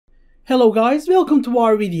Hello guys, welcome to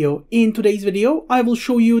our video. In today's video, I will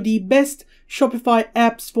show you the best Shopify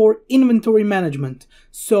apps for inventory management.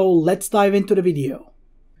 So let's dive into the video.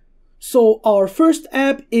 So our first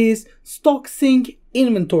app is Stock Sync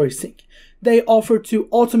Inventory Sync. They offer to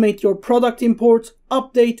automate your product imports,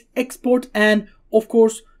 update, export, and of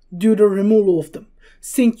course, do the removal of them.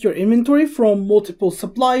 Sync your inventory from multiple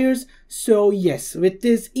suppliers. So yes, with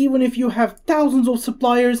this, even if you have thousands of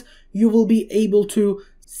suppliers, you will be able to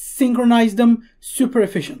synchronize them super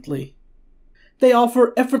efficiently. They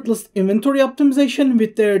offer effortless inventory optimization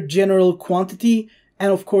with their general quantity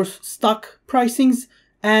and of course stock pricings.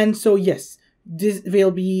 And so yes, this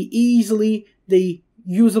will be easily the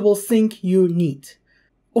usable sync you need.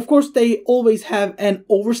 Of course, they always have an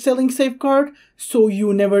overselling safeguard, so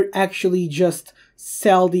you never actually just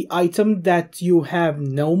sell the item that you have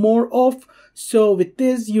no more of. So with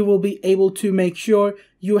this, you will be able to make sure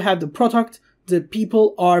you have the product the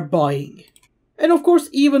people are buying. And of course,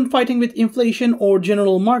 even fighting with inflation or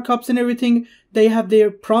general markups and everything, they have their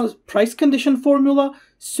price condition formula,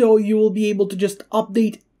 so you will be able to just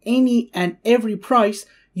update any and every price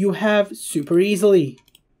you have super easily.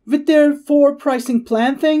 With their 4 pricing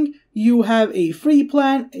plan thing, you have a free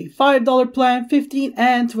plan, a $5 plan, 15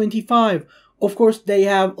 and 25. Of course, they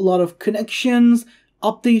have a lot of connections,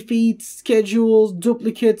 update feeds, schedules,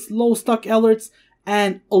 duplicates, low stock alerts,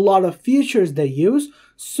 and a lot of features they use.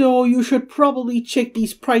 So you should probably check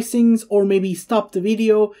these pricings or maybe stop the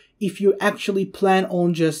video if you actually plan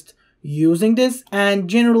on just using this, and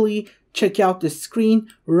generally check out the screen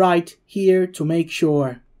right here to make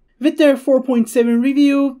sure. With their 4.7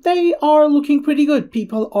 review, they are looking pretty good.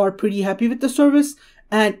 People are pretty happy with the service,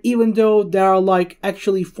 and even though there are like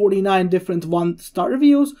actually 49 different 1-star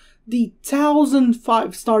reviews, the 1,000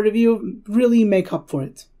 5-star review really make up for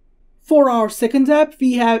it. For our second app,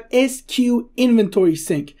 we have SQ Inventory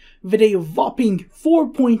Sync with a whopping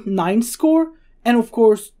 4.9 score. And of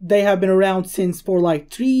course, they have been around since for like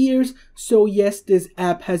 3 years. So yes, this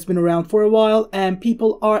app has been around for a while and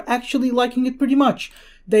people are actually liking it pretty much.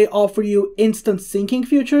 They offer you instant syncing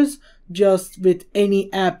features. Just with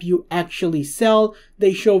any app you actually sell,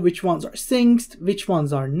 they show which ones are synced, which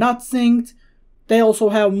ones are not synced. They also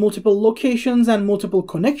have multiple locations and multiple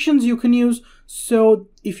connections you can use. So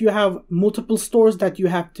if you have multiple stores that you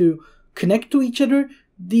have to connect to each other,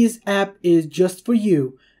 this app is just for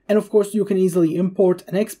you. And of course, you can easily import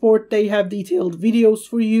and export. They have detailed videos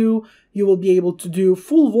for you. You will be able to do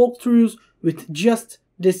full walkthroughs with just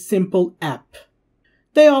this simple app.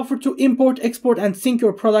 They offer to import, export, and sync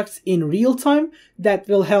your products in real time. That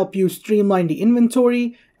will help you streamline the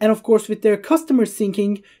inventory. And of course, with their customer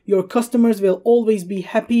syncing, your customers will always be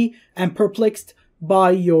happy and perplexed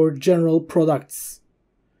by your general products.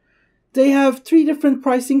 They have 3 different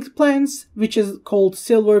pricing plans, which is called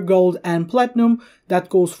Silver, Gold, and Platinum. That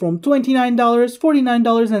goes from $29,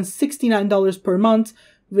 $49, and $69 per month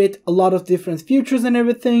with a lot of different features and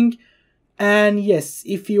everything. And yes,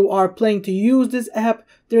 if you are planning to use this app,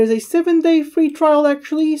 there is a 7-day free trial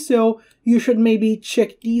actually, so you should maybe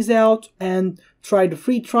check these out and try the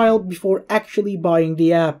free trial before actually buying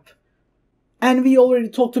the app. And we already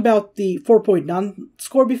talked about the 4.9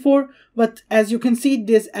 score before, but as you can see,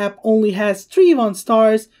 this app only has 3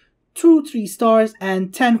 1-stars, 2 3-stars,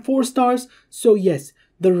 and 10 4-stars, so yes,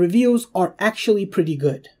 the reviews are actually pretty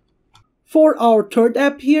good. For our third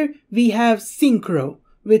app here, we have Synchro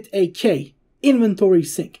with a K, Inventory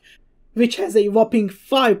Sync, which has a whopping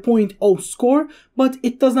 5.0 score, but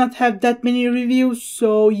it does not have that many reviews,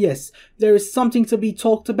 so yes, there is something to be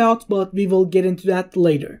talked about, but we will get into that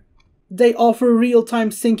later. They offer real-time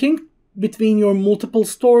syncing between your multiple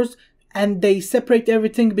stores, and they separate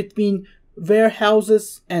everything between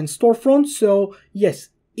warehouses and storefronts, so yes,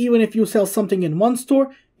 even if you sell something in one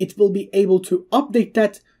store, it will be able to update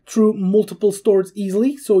that through multiple stores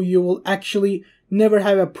easily, so you will actually never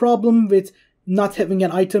have a problem with not having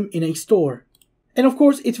an item in a store. And of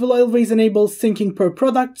course, it will always enable syncing per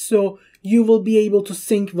product, so you will be able to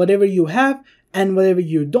sync whatever you have and whatever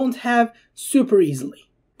you don't have super easily.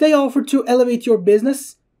 They offer to elevate your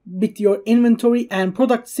business with your inventory and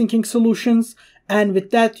product syncing solutions, and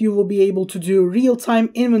with that you will be able to do real-time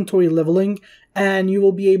inventory leveling, and you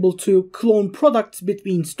will be able to clone products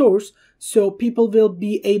between stores, so people will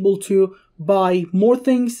be able to buy more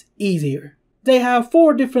things easier. They have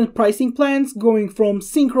 4 different pricing plans going from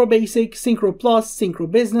Synchro Basic, Synchro Plus, Synchro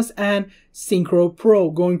Business, and Synchro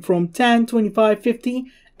Pro, going from 10, 25, 50,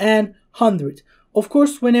 and 100. Of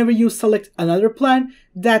course, whenever you select another plan,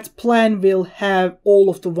 that plan will have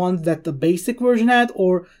all of the ones that the basic version had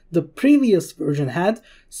or the previous version had.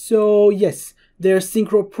 So yes, their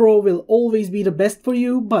Synchro Pro will always be the best for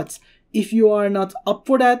you, but if you are not up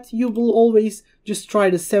for that, you will always just try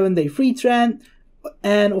the 7-day free trial,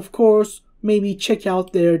 and of course maybe check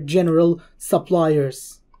out their general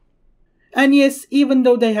suppliers. And yes, even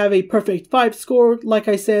though they have a perfect 5 score, like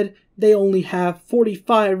I said, they only have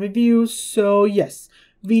 45 reviews, so yes,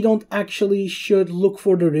 we don't actually should look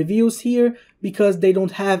for the reviews here because they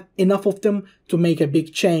don't have enough of them to make a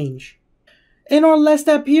big change. And our last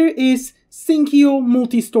app here is Synceo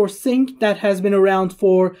Multi-Store Sync that has been around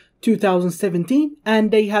for 2017, and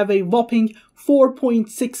they have a whopping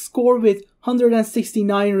 4.6 score with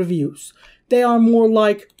 169 reviews. They are more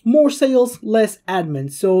like more sales, less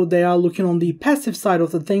admin, so they are looking on the passive side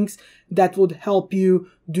of the things that would help you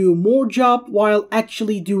do more job while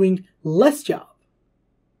actually doing less job.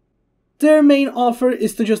 Their main offer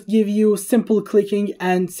is to just give you simple clicking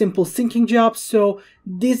and simple syncing jobs, so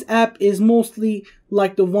this app is mostly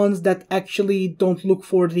like the ones that actually don't look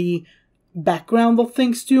for the background of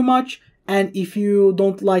things too much, and if you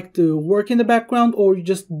don't like to work in the background or you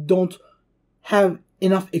just don't have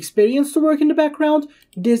enough experience to work in the background,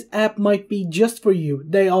 this app might be just for you.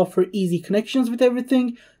 They offer easy connections with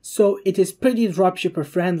everything, so it is pretty dropshipper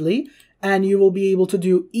friendly and you will be able to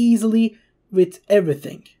do easily with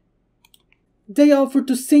everything. They offer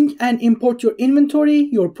to sync and import your inventory,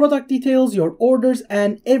 your product details, your orders,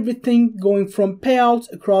 and everything going from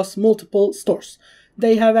payouts across multiple stores.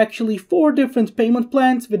 They have actually 4 different payment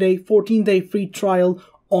plans with a 14-day free trial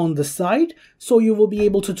on the side, so you will be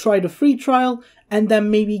able to try the free trial and then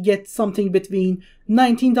maybe get something between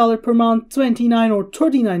 $19 per month, $29 or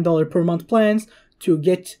 $39 per month plans to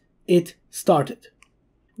get it started.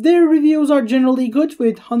 Their reviews are generally good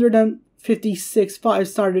with 156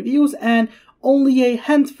 5-star reviews and only a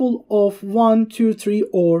handful of 1, 2, 3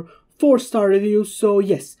 or 4-star reviews, so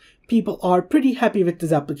yes, people are pretty happy with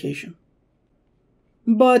this application.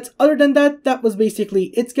 But other than that, that was basically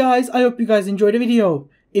it guys. I hope you guys enjoyed the video.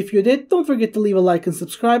 If you did, don't forget to leave a like and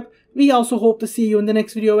subscribe. We also hope to see you in the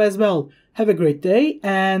next video as well. Have a great day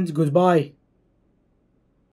and goodbye.